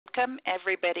welcome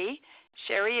everybody.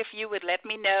 Sherry, if you would let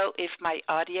me know if my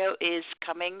audio is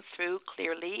coming through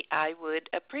clearly, I would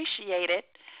appreciate it.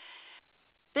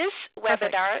 This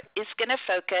webinar is going to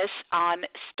focus on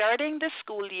starting the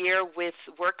school year with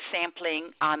work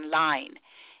sampling online.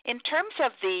 In terms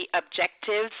of the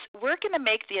objectives, we're going to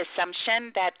make the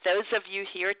assumption that those of you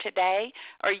here today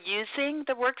are using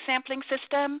the work sampling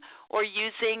system or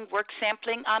using work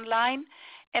sampling online.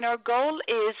 And our goal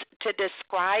is to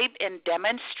describe and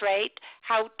demonstrate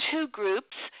how two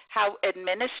groups, how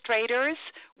administrators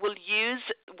will use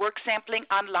work sampling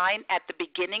online at the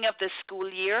beginning of the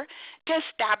school year to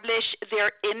establish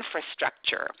their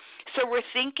infrastructure. So we're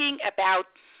thinking about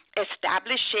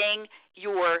establishing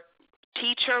your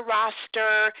teacher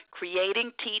roster,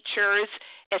 creating teachers,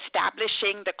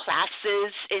 establishing the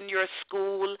classes in your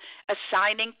school,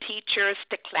 assigning teachers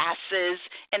to classes,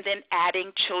 and then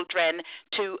adding children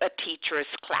to a teacher's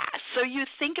class. So you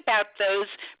think about those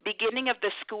beginning of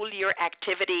the school year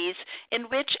activities in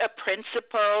which a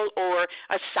principal or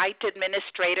a site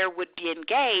administrator would be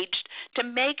engaged to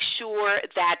make sure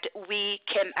that we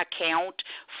can account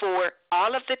for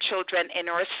all of the children in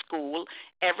our school.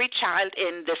 Every child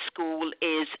in the school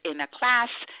is in a class,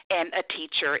 and a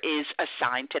teacher is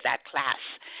assigned to that class.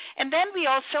 And then we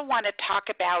also want to talk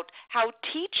about how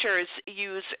teachers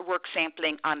use work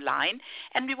sampling online,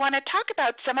 and we want to talk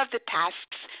about some of the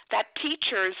tasks that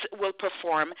teachers will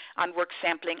perform on work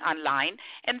sampling online,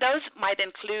 and those might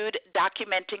include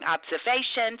documenting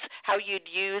observations, how you'd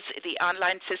use the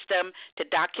online system to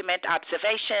document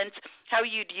observations, how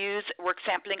you'd use work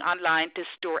sampling online to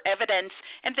store evidence,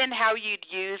 and then how you'd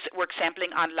use work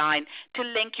sampling online to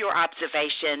link your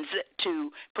observations to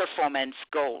performance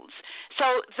goals.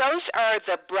 So those are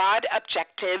the broad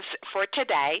objectives for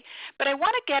today, but I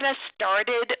want to get us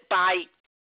started by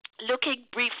looking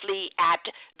briefly at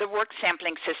the work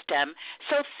sampling system.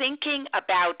 So thinking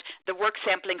about the work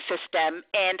sampling system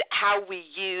and how we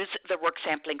use the work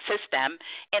sampling system,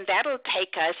 and that'll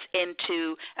take us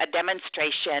into a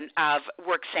demonstration of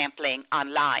work sampling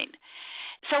online.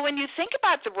 So when you think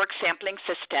about the work sampling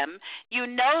system, you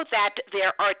know that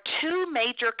there are two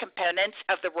major components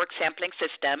of the work sampling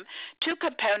system, two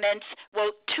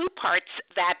parts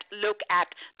that look at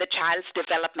the child's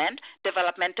development,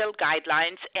 developmental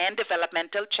guidelines, and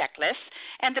developmental checklists.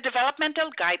 And the developmental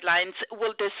guidelines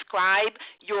will describe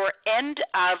your end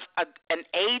of an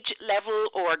age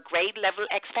level or grade level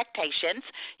expectations.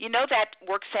 You know that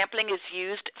work sampling is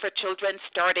used for children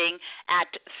starting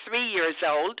at 3 years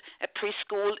old, a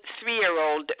preschool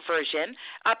 3-year-old version,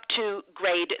 up to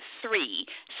grade 3,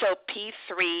 so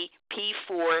P3,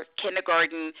 P4,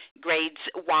 kindergarten, grades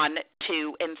 1,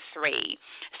 2, and 3.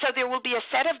 So there will be a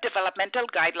set of developmental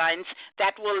guidelines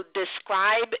that will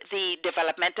describe the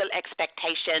developmental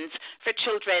expectations for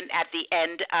children at the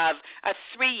end of a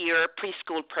 3-year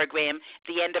preschool program,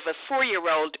 the end of a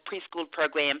 4-year-old preschool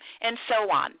program, and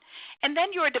so on. And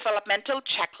then your developmental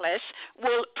checklist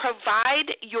will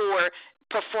provide your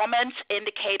performance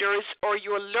indicators or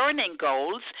your learning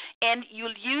goals, and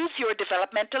you'll use your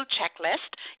developmental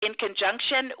checklist in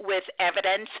conjunction with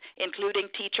evidence, including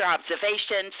teacher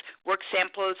observations, work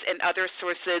samples, and other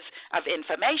sources of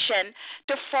information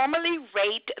to formally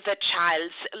rate the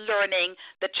child's learning,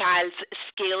 the child's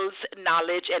skills,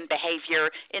 knowledge, and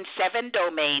behavior in 7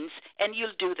 domains, and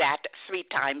you'll do that 3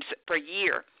 times per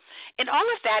year. In all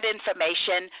of that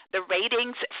information, the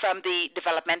ratings from the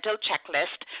developmental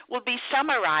checklist will be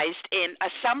summarized in a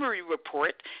summary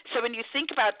report. So when you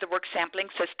think about the work sampling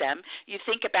system, you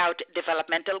think about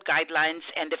developmental guidelines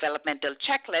and developmental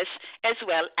checklists, as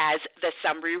well as the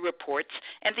summary reports.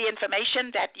 And the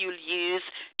information that you'll use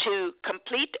to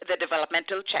complete the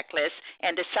developmental checklist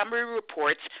and the summary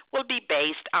reports will be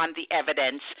based on the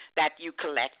evidence that you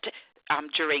collect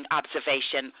during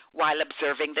observation while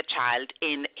observing the child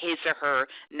in his or her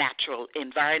natural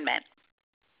environment.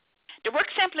 The work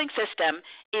sampling system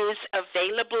is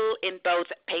available in both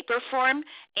paper form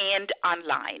and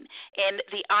online, and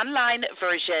the online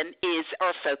version is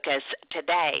our focus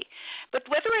today. But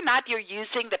whether or not you're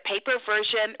using the paper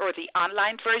version or the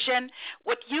online version,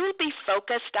 what you'll be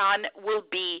focused on will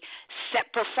be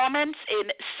performance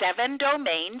in 7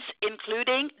 domains,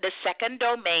 including the second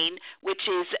domain, which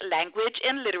is language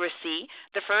and literacy,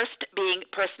 the first being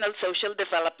personal social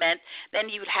development. Then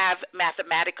you have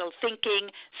mathematical thinking,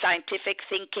 scientific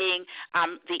thinking,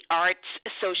 the arts,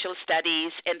 social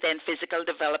studies, and then physical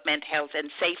development, health,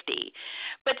 and safety.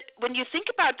 But when you think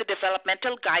about the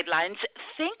developmental guidelines,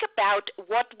 think about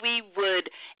what we would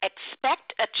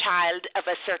expect a child of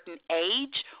a certain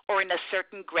age or in a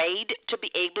certain grade to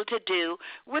be able to do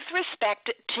with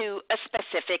respect to a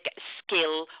specific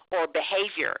skill or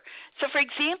behavior. So, for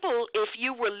example, if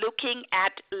you were looking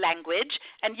at language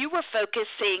and you were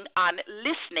focusing on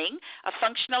listening, a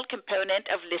functional component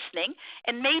of listening,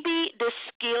 and maybe the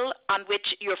skill on which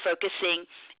you're focusing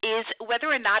is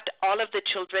whether or not all of the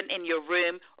children in your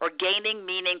room are gaining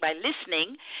meaning by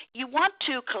listening, you want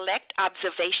to collect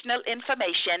observational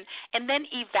information and then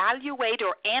evaluate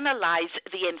or analyze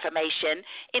the information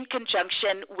in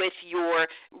conjunction with your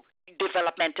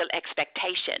developmental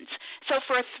expectations. So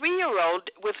for a 3-year-old,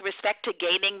 with respect to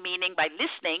gaining meaning by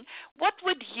listening, what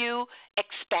would you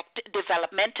expect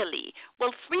developmentally?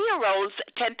 Well, 3-year-olds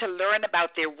tend to learn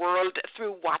about their world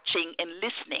through watching and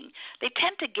listening. They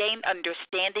tend to gain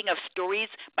understanding of stories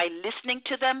by listening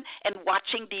to them and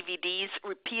watching DVDs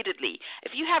repeatedly.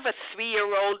 If you have a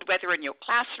 3-year-old, whether in your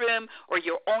classroom or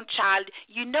your own child,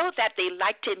 you know that they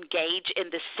like to engage in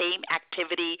the same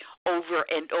activity over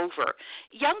and over.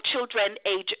 Young children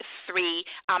age 3,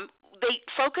 they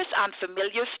focus on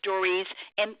familiar stories,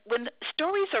 and when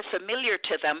stories are familiar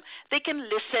to them, they can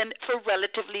listen for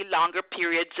relatively longer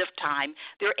periods of time.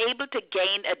 They're able to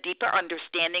gain a deeper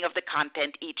understanding of the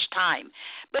content each time.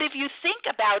 But if you think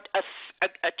about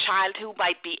a child who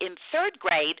might be in 3rd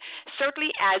grade,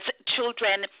 certainly as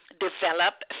children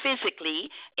develop physically,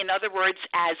 in other words,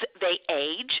 as they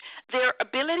age, their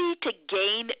ability to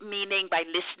gain meaning by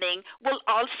listening will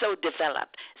also develop.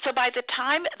 So by the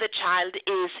time the child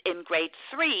is in grade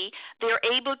 3, they're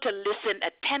able to listen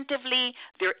attentively,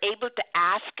 they're able to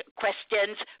ask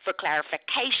questions for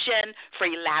clarification, for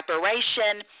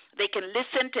elaboration. They can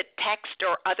listen to text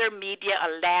or other media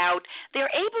aloud.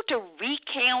 They're able to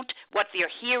recount what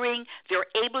they're hearing. They're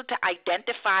able to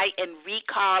identify and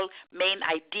recall main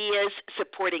ideas,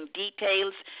 supporting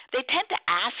details. They tend to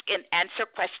ask and answer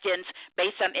questions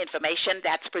based on information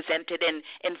that's presented in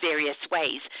various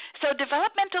ways. So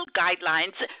developmental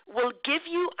guidelines will give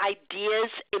you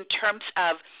ideas in terms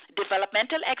of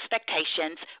developmental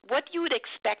expectations, what you would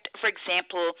expect, for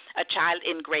example, a child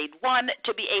in grade 1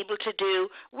 to be able to do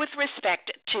with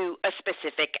respect to a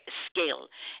specific skill.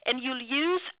 And you'll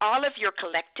use all of your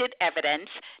collected evidence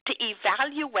to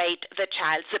evaluate the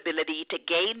child's ability to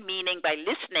gain meaning by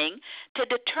listening to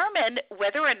determine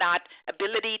whether or not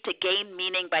ability to gain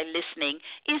meaning by listening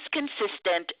is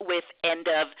consistent with end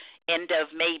of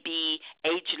maybe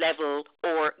age level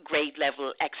or grade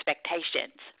level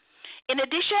expectations. In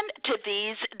addition to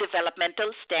these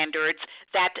developmental standards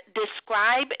that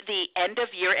describe the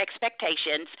end-of-year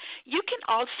expectations, you can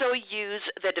also use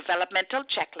the developmental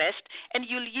checklist, and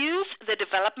you'll use the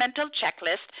developmental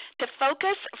checklist to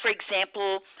focus, for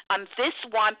example, on this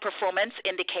one performance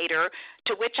indicator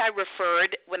to which I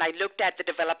referred when I looked at the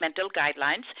developmental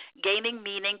guidelines, gaining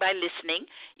meaning by listening.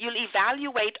 You'll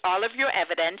evaluate all of your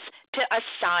evidence to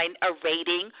assign a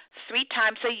rating 3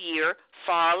 times a year,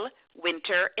 fall,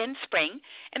 winter, and spring,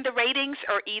 and the ratings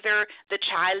are either the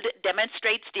child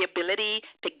demonstrates the ability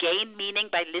to gain meaning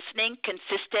by listening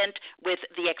consistent with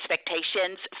the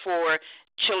expectations for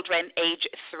children age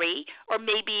 3, or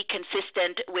maybe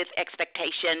consistent with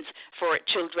expectations for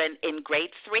children in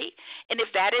grade 3. And if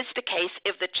that is the case,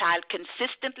 if the child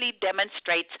consistently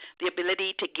demonstrates the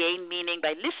ability to gain meaning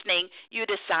by listening, you'd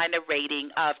assign a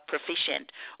rating of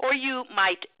proficient. Or you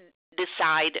might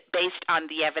decide based on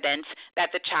the evidence that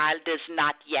the child does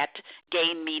not yet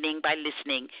gain meaning by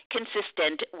listening,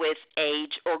 consistent with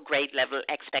age or grade level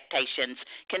expectations,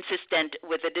 consistent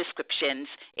with the descriptions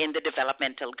in the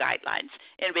developmental guidelines,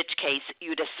 in which case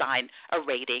you'd assign a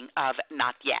rating of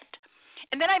not yet.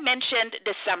 And then I mentioned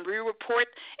the summary report,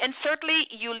 and certainly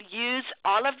you'll use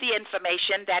all of the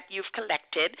information that you've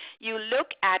collected. You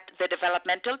look at the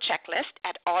developmental checklist,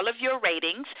 at all of your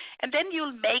ratings, and then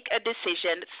you'll make a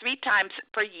decision 3 times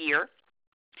per year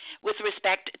with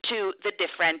respect to the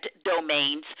different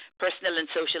domains, personal and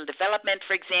social development,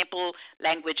 for example,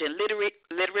 language and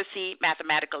literacy,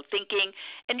 mathematical thinking,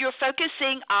 and you're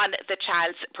focusing on the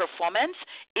child's performance.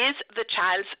 Is the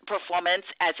child's performance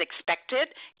as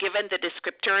expected, given the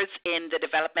descriptors in the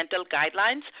developmental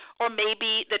guidelines, or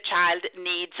maybe the child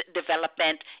needs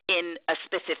development in a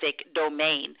specific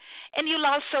domain? And you'll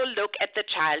also look at the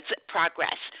child's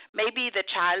progress. Maybe the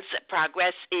child's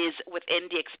progress is within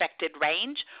the expected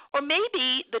range, or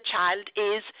maybe the child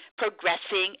is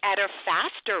progressing at a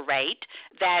faster rate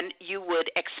than you would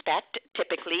expect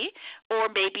typically, or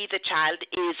maybe the child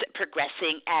is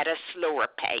progressing at a slower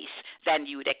pace than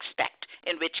you would expect,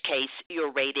 in which case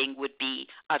your rating would be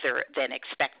other than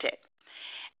expected.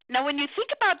 Now, when you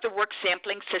think about the work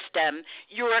sampling system,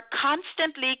 you're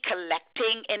constantly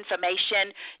collecting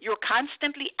information. You're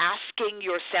constantly asking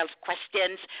yourself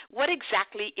questions. What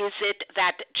exactly is it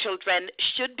that children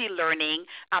should be learning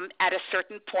at a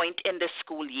certain point in the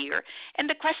school year? And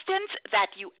the questions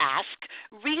that you ask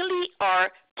really are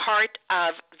part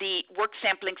of the work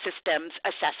sampling system's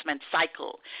assessment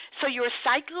cycle. So your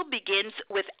cycle begins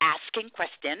with asking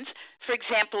questions. For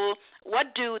example,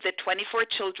 what do the 24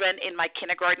 children in my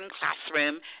kindergarten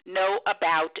classroom know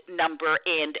about number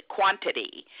and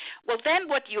quantity? Well, then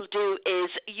what you'll do is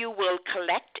you will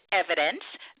collect evidence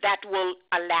that will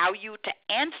allow you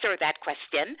to answer that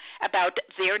question about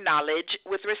their knowledge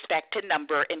with respect to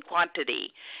number and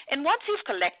quantity. And once you've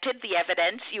collected the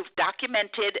evidence, you've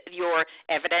documented your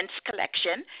evidence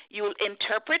collection, you'll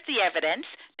interpret the evidence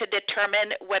to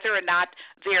determine whether or not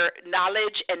their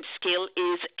knowledge and skill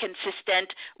is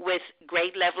consistent with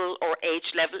grade level or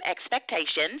age level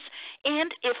expectations.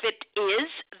 And if it is,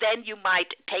 then you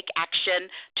might take action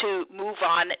to move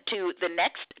on to the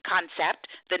next concept,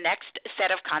 the next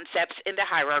set of concepts in the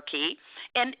hierarchy.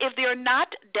 And if they're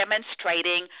not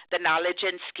demonstrating the knowledge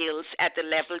and skills at the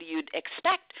level you'd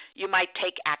expect, you might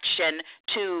take action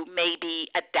to maybe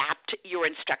adapt your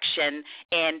instruction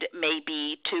and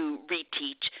maybe to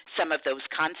reteach some of those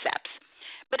concepts.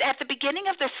 But at the beginning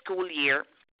of the school year,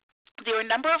 there are a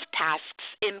number of tasks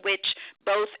in which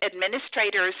both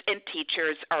administrators and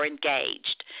teachers are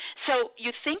engaged. So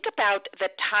you think about the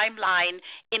timeline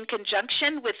in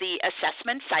conjunction with the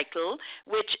assessment cycle,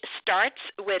 which starts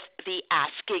with the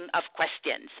asking of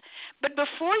questions. But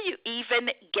before you even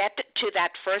get to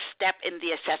that first step in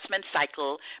the assessment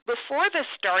cycle, before the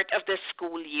start of the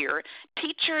school year,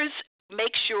 teachers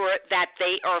make sure that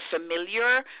they are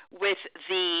familiar with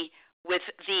the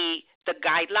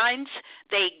guidelines.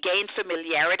 They gain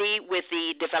familiarity with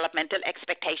the developmental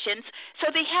expectations,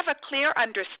 so they have a clear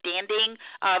understanding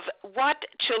of what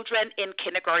children in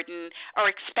kindergarten are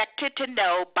expected to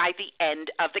know by the end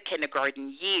of the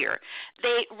kindergarten year.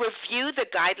 They review the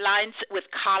guidelines with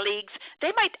colleagues.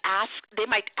 They might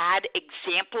add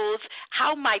examples.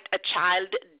 How might a child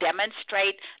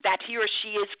demonstrate that he or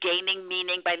she is gaining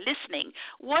meaning by listening?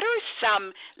 What are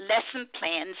some lesson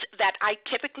plans that I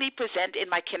typically present in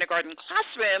my kindergarten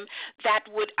classroom that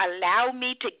would allow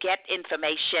me to get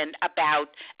information about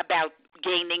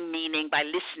gaining meaning by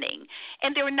listening?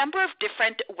 And there are a number of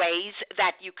different ways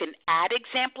that you can add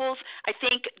examples. I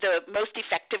think the most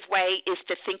effective way is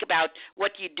to think about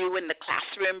what you do in the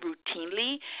classroom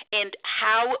routinely and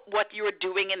how what you're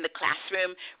doing in the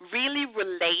classroom really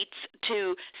relates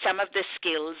to some of the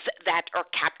skills that are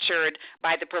captured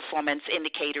by the performance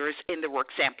indicators in the work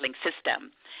sampling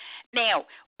system. Now,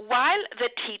 while the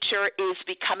teacher is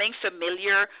becoming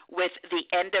familiar with the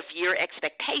end-of-year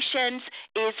expectations,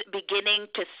 is beginning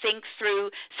to think through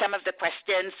some of the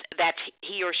questions that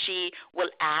he or she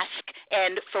will ask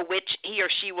and for which he or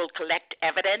she will collect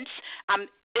evidence,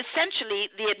 essentially,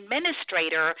 the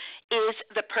administrator is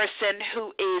the person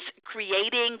who is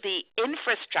creating the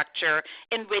infrastructure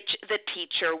in which the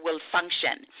teacher will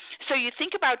function. So you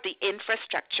think about the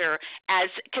infrastructure as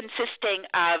consisting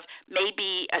of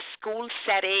maybe a school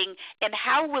setting, and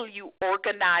how will you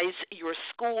organize your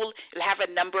school? You'll have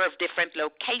a number of different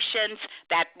locations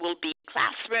that will be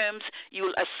classrooms.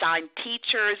 You'll assign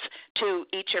teachers to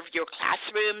each of your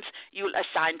classrooms. You'll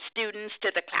assign students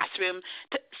to the classroom,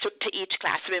 to each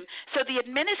classroom. So the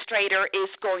administrator is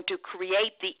going to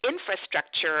create the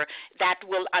infrastructure that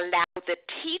will allow the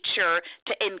teacher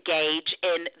to engage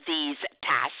in these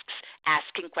tasks,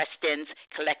 asking questions,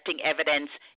 collecting evidence,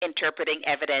 interpreting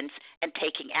evidence, and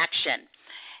taking action.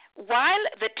 While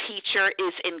the teacher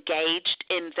is engaged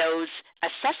in those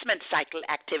assessment cycle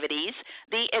activities,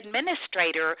 the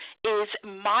administrator is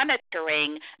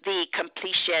monitoring the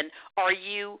completion. Are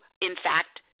you, in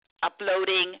fact,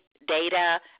 uploading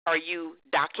data? Are you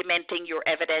documenting your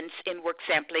evidence in work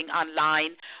sampling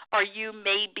online? Are you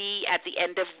maybe at the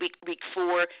end of week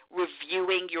 4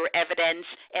 reviewing your evidence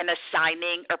and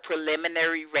assigning a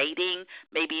preliminary rating,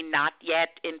 maybe not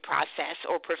yet in process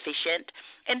or proficient?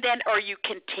 And then are you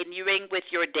continuing with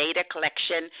your data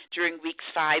collection during weeks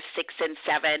 5, 6, and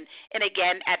 7? And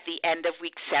again, at the end of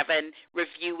week 7,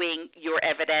 reviewing your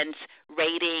evidence,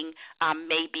 rating,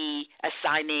 maybe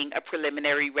assigning a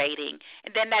preliminary rating.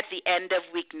 And then at the end of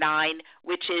week 9,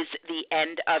 which is the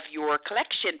end of your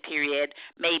collection period,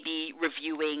 maybe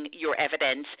reviewing your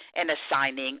evidence and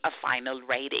assigning a final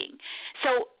rating.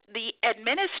 So the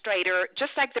administrator,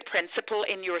 just like the principal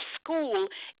in your school,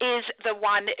 is the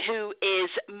one who is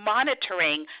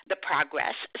monitoring the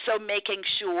progress, so making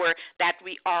sure that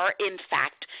we are, in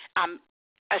fact,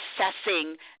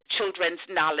 assessing children's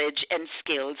knowledge and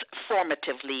skills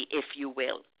formatively, if you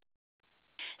will.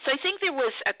 So I think there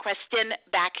was a question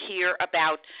back here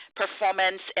about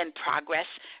performance and progress.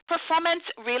 Performance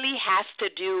really has to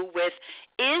do with,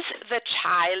 is the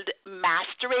child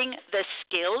mastering the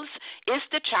skills? Is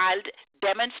the child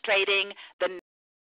demonstrating the